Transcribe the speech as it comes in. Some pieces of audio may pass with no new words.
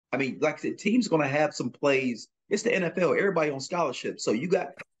I mean, like I said, teams going to have some plays. It's the NFL. Everybody on scholarship, so you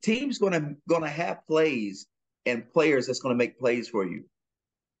got teams going to have plays and players that's going to make plays for you.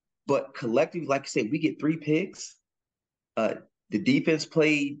 But collectively, like I said, we get 3 picks. Uh, the defense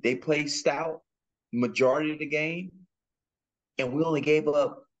played. They played stout majority of the game, and we only gave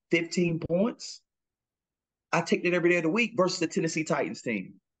up 15 points. I take that every day of the week versus the Tennessee Titans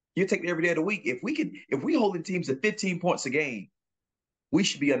team. You take that every day of the week. If we holding teams at 15 points a game, we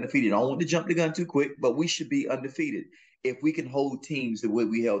should be undefeated. I don't want to jump the gun too quick, but we should be undefeated if we can hold teams the way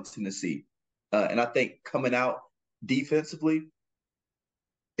we held Tennessee. And I think coming out defensively,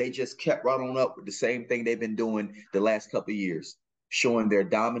 they just kept right on up with the same thing they've been doing the last couple of years, showing their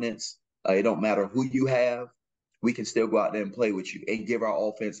dominance. It don't matter who you have, we can still go out there and play with you and give our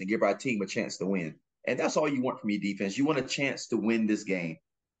offense and give our team a chance to win. And that's all you want from your defense. You want a chance to win this game.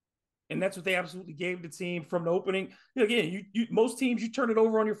 And that's what they absolutely gave the team from the opening. Again, most teams, you turn it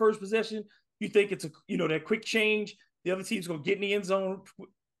over on your first possession, you think it's that quick change. The other team's going to get in the end zone.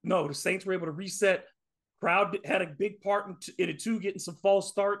 No, the Saints were able to reset. Crowd had a big part in it too, getting some false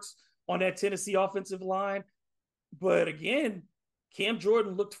starts on that Tennessee offensive line. But again, Cam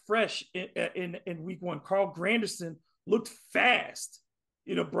Jordan looked fresh in week 1. Carl Granderson looked fast.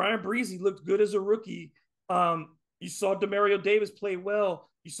 Brian Breezy looked good as a rookie. You saw Demario Davis play well.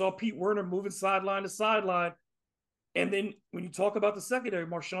 You saw Pete Werner moving sideline to sideline. And then when you talk about the secondary,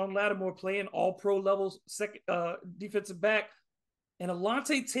 Marshawn Lattimore playing all-pro levels defensive back, and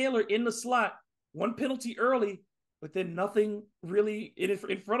Alontae Taylor in the slot, 1 penalty early, but then nothing really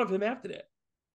in front of him after that.